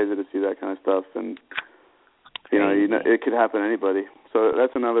 It's crazy to see that kind of stuff, and, it could happen to anybody. So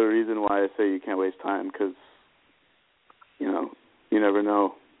that's another reason why I say you can't waste time, because, you never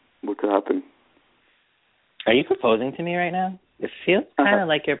know what could happen. Are you proposing to me right now? It feels kind of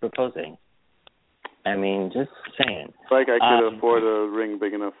like you're proposing. I mean, just saying. Like I could afford a ring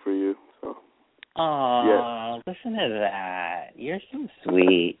big enough for you. So. Oh, yes. Listen to that. You're so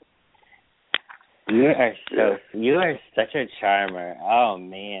sweet. You are such a charmer. Oh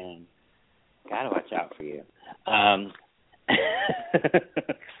man, gotta watch out for you.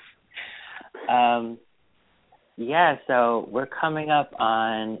 Yeah, so we're coming up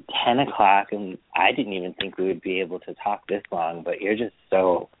on 10 o'clock, and I didn't even think we would be able to talk this long, but you're just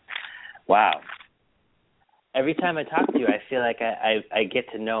so, wow. Every time I talk to you, I feel like I get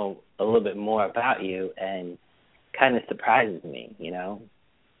to know a little bit more about you, and kind of surprises me, you know?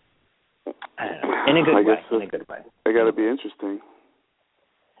 I don't know, in a good way, in a good way. They got to be interesting.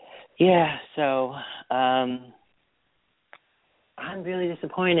 Yeah, so I'm really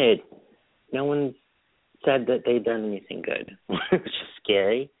disappointed. No one said that they'd done anything good, which is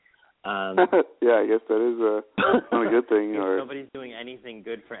scary. Yeah, I guess that is not a good thing. Or nobody's doing anything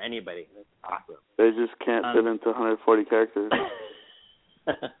good for anybody. That's awesome. They just can't fit into 140 characters.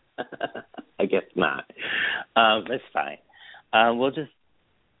 I guess not. That's fine.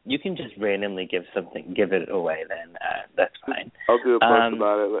 You can just randomly give it away then. That's fine. I'll do a post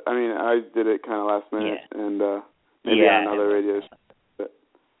about it. I mean, I did it kind of last minute, and maybe on another radio show.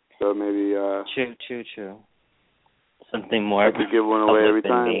 So maybe... True. Something more... I could give one away every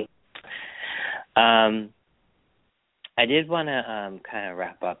time. I did want to kind of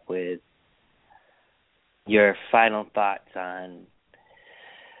wrap up with your final thoughts on...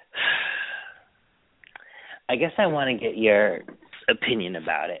 I guess I want to get your opinion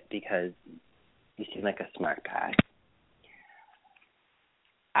about it because you seem like a smart guy.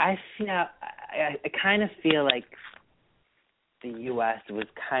 I kind of feel like the U.S. was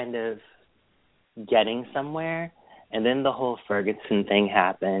kind of getting somewhere, and then the whole Ferguson thing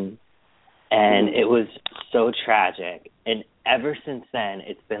happened, and it was so tragic. And ever since then,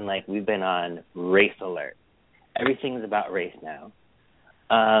 it's been like we've been on race alert. Everything's about race now.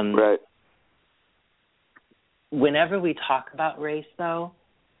 Right. Whenever we talk about race, though,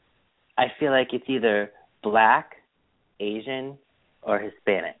 I feel like it's either black, Asian, or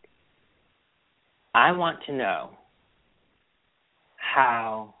Hispanic. I want to know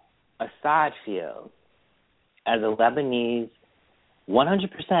how Assad feels as a Lebanese,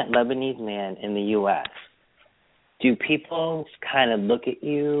 100% Lebanese man in the U.S. Do people kind of look at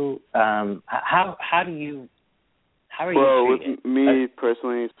you? How are you treated? Well, with me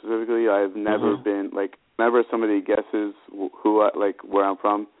personally, specifically, I've never been whenever somebody guesses where I'm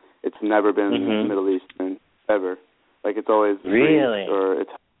from, it's never been Middle Eastern ever. Like it's always really Greece or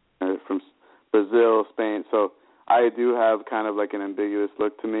it's from Brazil, Spain. So I do have kind of like an ambiguous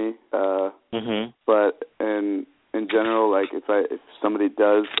look to me. But in general, like if somebody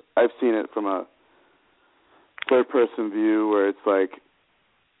does, I've seen it from a third person view where it's like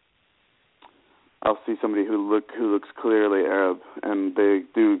I'll see somebody who looks clearly Arab, and they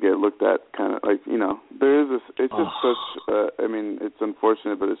do get looked at kind of like, you know, there is this, it's just such, I mean, it's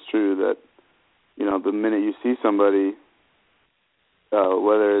unfortunate, but it's true that, you know, the minute you see somebody,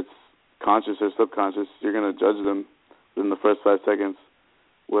 whether it's conscious or subconscious, you're going to judge them within the first 5 seconds,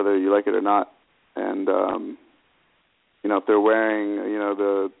 whether you like it or not. And, you know, if they're wearing, you know,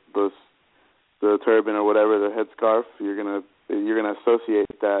 the turban or whatever, the headscarf, you're going to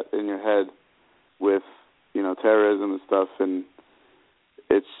associate that in your head with, you know, terrorism and stuff, and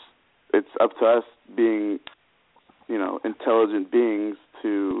it's up to us being, you know, intelligent beings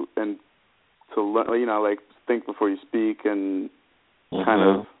to learn, you know, like think before you speak and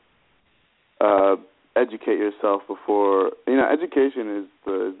kind of educate yourself before, you know, education is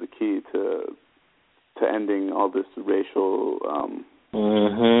the key to ending all this racial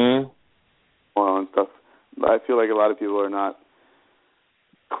and stuff. I feel like a lot of people are not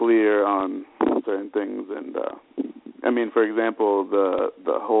clear on certain things, and I mean, for example,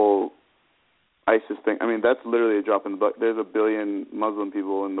 the whole ISIS thing. I mean, that's literally a drop in the bucket. There's 1 billion Muslim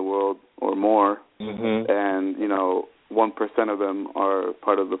people in the world or more, and you know, 1% of them are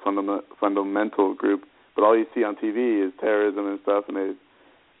part of the fundamental group. But all you see on TV is terrorism and stuff, and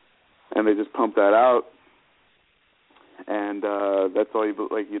they just pump that out, and that's all you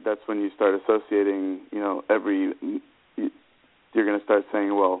like. That's when you start associating, you know, you're going to start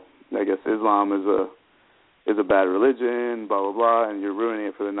saying, well, I guess Islam is a bad religion, blah blah blah, and you're ruining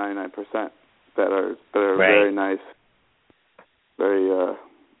it for the 99% that are very nice, very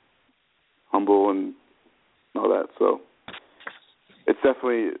humble and all that. So it's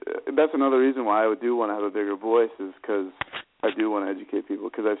definitely, that's another reason why I do want to have a bigger voice, is because I do want to educate people,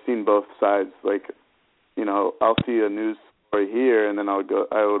 because I've seen both sides. Like, you know, I'll see a news story here, and then I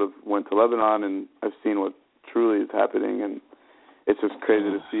would have went to Lebanon, and I've seen what truly is happening, and it's just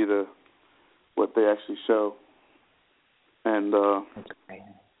crazy to see what they actually show. And so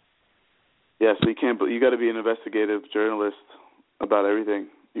you got to be an investigative journalist about everything.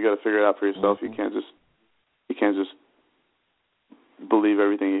 You got to figure it out for yourself. You can't just believe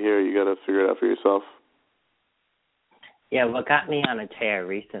everything you hear. You got to figure it out for yourself. Yeah, what got me on a tear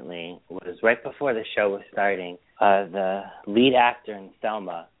recently was right before the show was starting, the lead actor in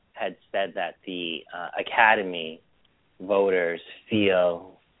Selma had said that the Academy voters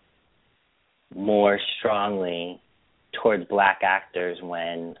feel more strongly towards black actors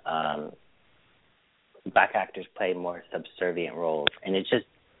when black actors play more subservient roles. And it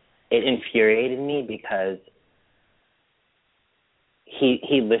infuriated me because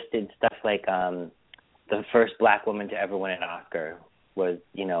he listed stuff like the first black woman to ever win an Oscar was,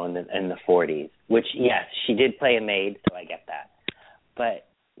 in the 40s, which, yes, she did play a maid, so I get that. But,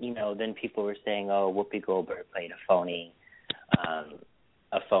 then people were saying, oh, Whoopi Goldberg played a phony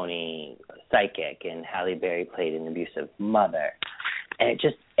psychic, and Halle Berry played an abusive mother. And it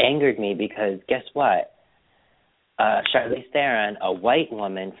just angered me because guess what? Charlize Theron, a white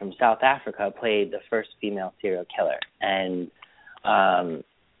woman from South Africa, played the first female serial killer. And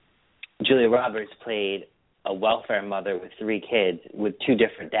Julia Roberts played a welfare mother with 3 kids with 2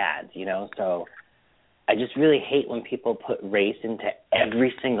 different dads, So I just really hate when people put race into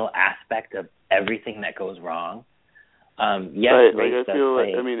every single aspect of everything that goes wrong. Yes, right. Race I feel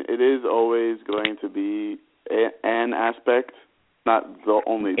play. it is always going to be an aspect, not the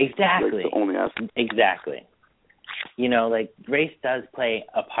only. Exactly. The only aspect. Exactly. Race does play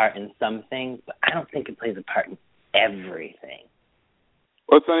a part in some things, but I don't think it plays a part in everything.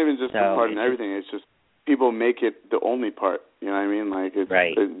 Well, it's not even just a part in everything. It's just people make it the only part. You know what I mean?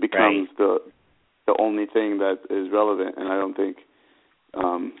 It becomes the only thing that is relevant, and I don't think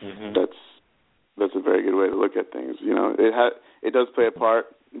that's a very good way to look at things. It does play a part.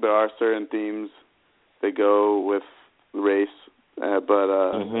 There are certain themes that go with race, but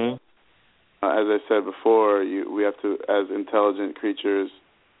as I said before, we have to, as intelligent creatures,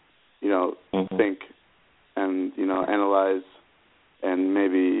 think and analyze and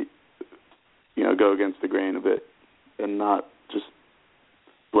maybe go against the grain a bit and not just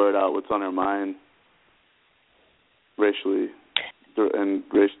blurt out what's on our mind racially. And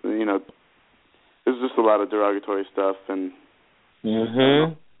there's just a lot of derogatory stuff and.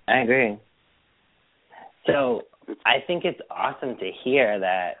 I agree. So I think it's awesome to hear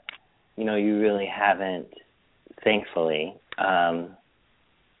that you really haven't, thankfully,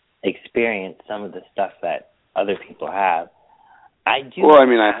 experienced some of the stuff that other people have. I do. Well,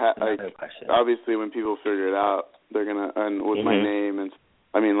 another question. Obviously, when people figure it out, they're gonna, and with my name, and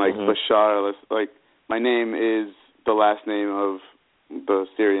Bashar, my name is the last name of the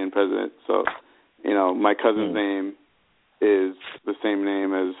Syrian president. So, my cousin's name is the same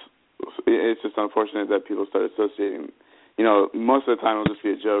name as. It's just unfortunate that people start associating. Most of the time it'll just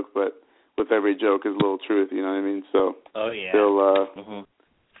be a joke, but with every joke is a little truth. You know what I mean? So. Oh yeah.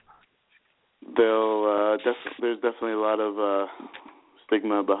 There's definitely a lot of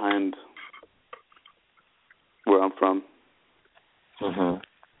stigma behind where I'm from.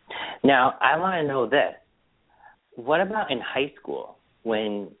 Now, I want to know this. What about in high school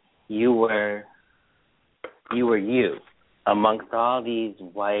when you were amongst all these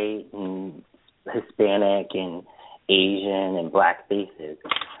white and Hispanic and Asian and black faces?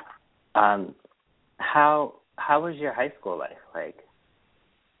 How was your high school life like?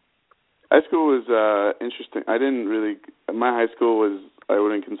 High school was interesting. My high school was, I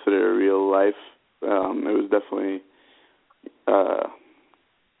wouldn't consider a real life. It was definitely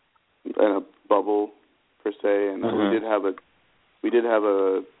in a bubble per se, and we did have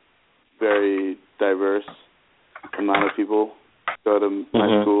a very diverse amount of people go to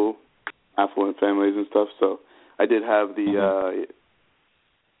my school, affluent families and stuff. So I did have the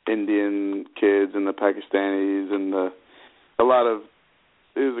Indian kids and the Pakistanis and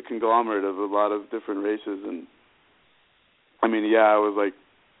it was a conglomerate of a lot of different races, and I was like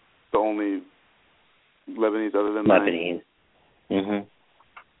the only Lebanese other than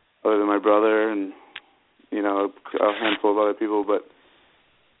other than my brother and a handful of other people. But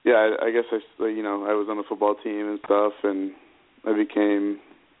yeah, I guess I was on the football team and stuff, and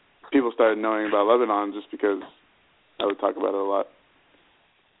people started knowing about Lebanon just because I would talk about it a lot.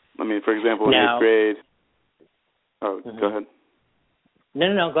 For example, in 8th grade. Oh, go ahead.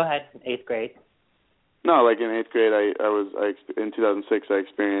 No, go ahead. 8th grade. No, like in 8th grade, in 2006, I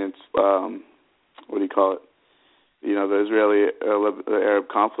experienced, what do you call it? The Israeli-Arab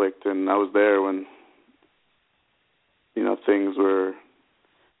conflict, and I was there when, things were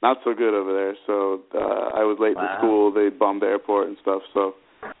not so good over there. So I was late to school. They bombed the airport and stuff. So,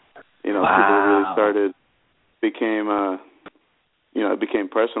 people really it became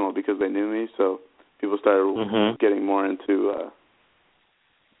personal because they knew me. So people started getting more into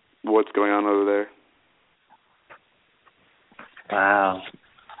what's going on over there. Wow.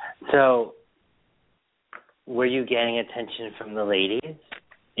 So, were you getting attention from the ladies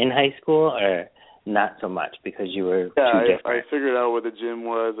in high school, or not so much because you were too different? I figured out what the gym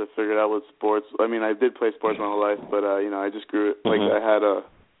was. I figured out what sports. I mean, I did play sports my whole life, but I just grew like I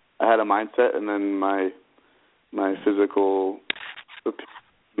had a mindset, and then my physical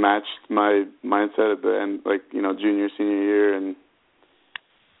matched my mindset at the end, like junior, senior year, and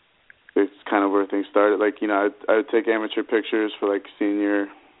it's kind of where things started. Like I would take amateur pictures for like senior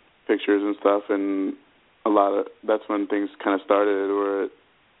pictures and stuff, and that's when things kind of started, where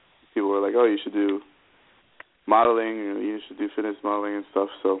people were like, "Oh, you should do modeling, you should do fitness modeling and stuff."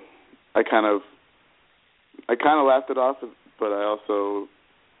 So I kind of laughed it off, but I also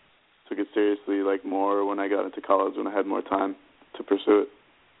took it seriously, like more when I got into college, when I had more time to pursue it.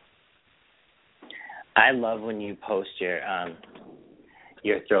 I love when you post your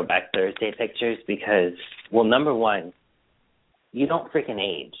Throwback Thursday pictures because, well, number one, you don't freaking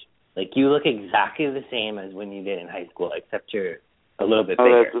age. Like, you look exactly the same as when you did in high school, except you're a little bit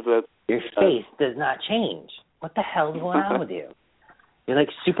bigger. Your face does not change. What the hell is going on with you? You're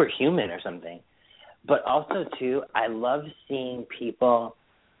like superhuman or something. But also, too, I love seeing people.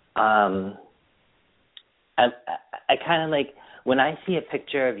 I kind of like when I see a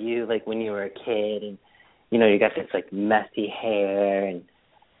picture of you, like when you were a kid, and you got this like messy hair, and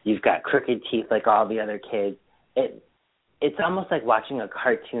you've got crooked teeth like all the other kids. It's almost like watching a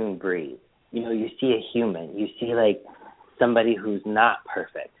cartoon breathe. You see a human. You see like somebody who's not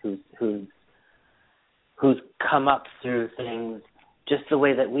perfect, who's come up through things just the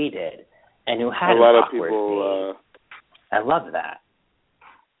way that we did, and who had a lot of awkward people. I love that.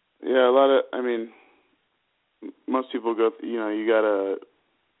 Yeah, I mean, most people go. You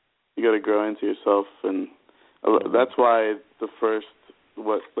gotta grow into yourself, and that's why the first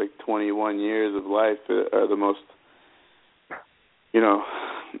 21 years of life are the most.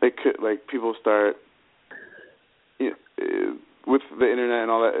 They could people start with the internet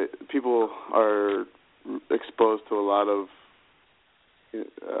and all that. People are exposed to a lot of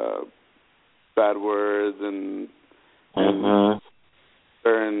bad words and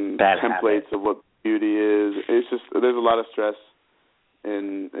certain bad templates habits of what beauty is. It's just there's a lot of stress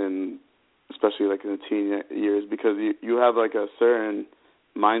in especially like in the teen years, because you have like a certain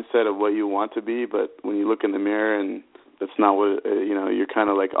mindset of what you want to be, but when you look in the mirror and that's not what you're kind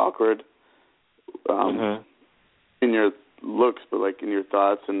of like awkward in your looks, but like in your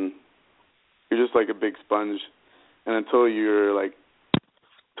thoughts, and you're just like a big sponge. And until you're like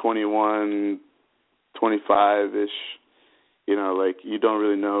 21, 25-ish, like you don't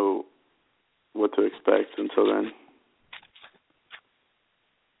really know what to expect until then.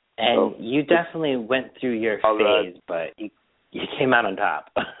 And you definitely went through your phase, but you came out on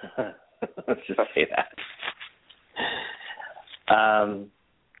top. Let's just say that.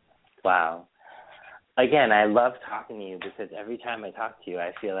 Wow. Again, I love talking to you because every time I talk to you,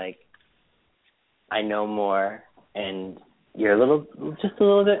 I feel like I know more, and you're just a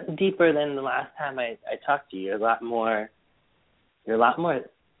little bit deeper than the last time I talked to you. You're a lot more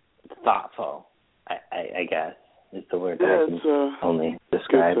thoughtful, I guess is the word I can only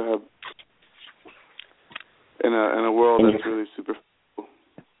describe. In a world that's really super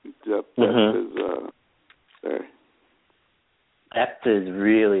depth is there. Depth is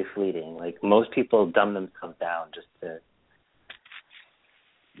really fleeting. Like, most people dumb themselves down just to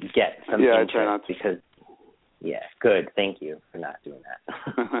get some interest. I try not to. Because, good. Thank you for not doing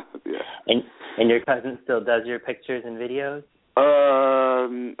that. Yeah. And your cousin still does your pictures and videos?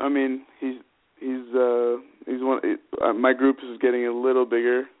 I mean, he's one. My group is getting a little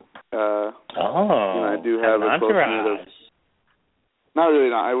bigger. I do have a close knit of. Not really.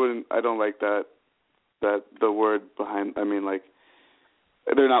 No, I don't like that the word behind. I mean, like,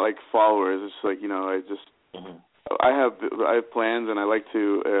 they're not like followers. It's like I have plans, and I like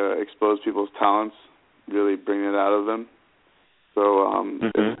to expose people's talents, really bring it out of them. So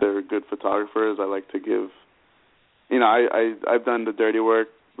if they're good photographers, I like to give. I've done the dirty work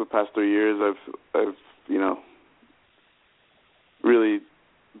the past 3 years. I've really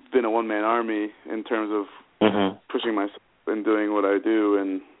been a one-man army in terms of pushing myself and doing what I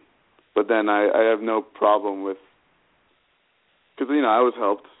do, but then I have no problem with, because I was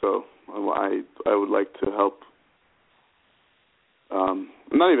helped, so I would like to help.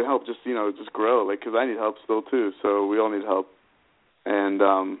 Not even help, just just grow, like, because I need help still too. So we all need help, and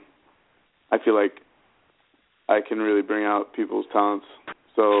I feel like I can really bring out people's talents.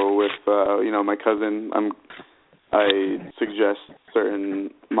 So with my cousin, I suggest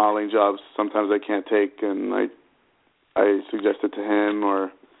certain modeling jobs sometimes I can't take, and I suggest it to him,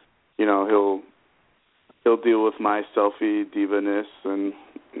 or he'll deal with my selfie diva-ness, and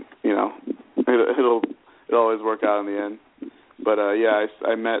it'll always work out in the end. But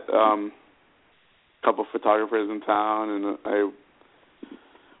I met a couple photographers in town, and I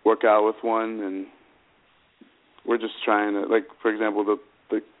work out with one, and we're just trying to, like, for example,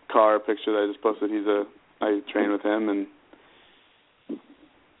 the car picture that I just posted, I train with him, and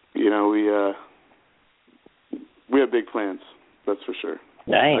we have big plans, that's for sure.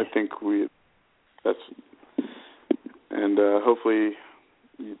 Nice. I think hopefully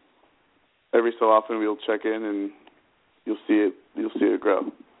every so often we'll check in and you'll see it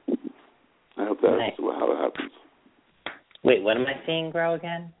grow. I hope that's nice. how it happens. Wait, what am I seeing grow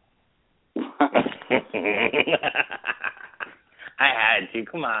again? I had to.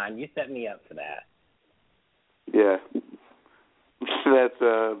 Come on, you set me up for that. Yeah,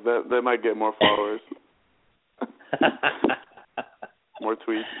 that might get more followers, more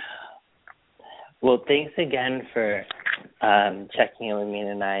tweets. Well, thanks again for checking in with me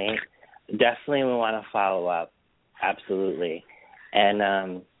tonight. Definitely, we want to follow up. Absolutely, and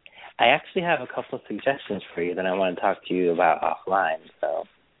I actually have a couple of suggestions for you that I want to talk to you about offline. So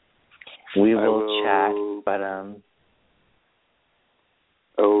we will chat, but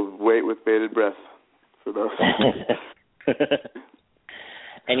I'll wait with bated breath for those.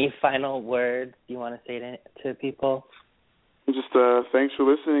 Any final words you want to say to people? Just thanks for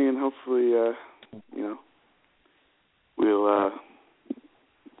listening, and hopefully,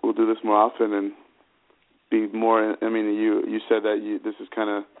 we'll do this more often and be more. I mean, you said that this is kind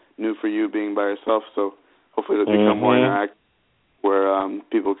of new for you, being by yourself, so hopefully it'll become more interactive, where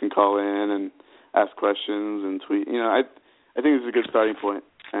people can call in and ask questions and tweet. I think this is a good starting point,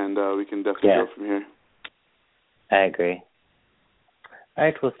 and we can definitely go from here. I agree. All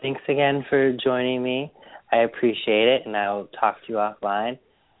right, well, thanks again for joining me. I appreciate it, and I will talk to you offline.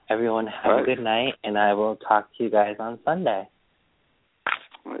 Everyone have a good night, and I will talk to you guys on Sunday.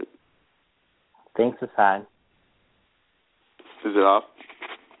 All right. Thanks, Assad. Is it off?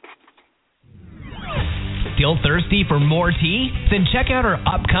 Still thirsty for more tea? Then check out our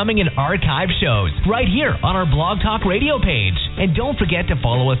upcoming and archive shows right here on our Blog Talk Radio page. And don't forget to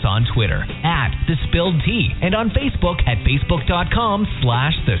follow us on Twitter @TheSpilledTea and on Facebook at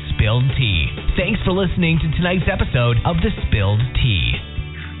facebook.com/TheSpilledTea. Thanks for listening to tonight's episode of The Spilled Tea.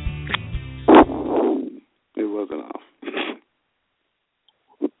 It wasn't off.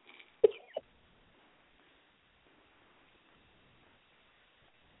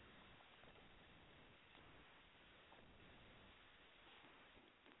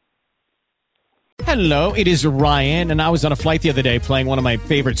 Hello, it is Ryan, and I was on a flight the other day playing one of my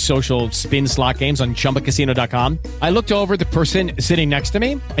favorite social spin slot games on ChumbaCasino.com. I looked over at the person sitting next to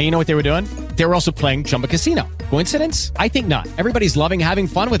me, and you know what they were doing? They were also playing Chumba Casino. Coincidence? I think not. Everybody's loving having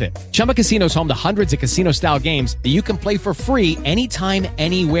fun with it. Chumba Casino is home to hundreds of casino-style games that you can play for free anytime,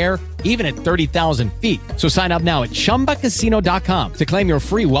 anywhere, even at 30,000 feet. So sign up now at ChumbaCasino.com to claim your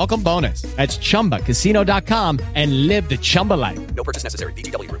free welcome bonus. That's ChumbaCasino.com and live the Chumba life. No purchase necessary.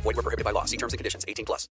 VGW. Void where prohibited by law. See terms and conditions. 18+.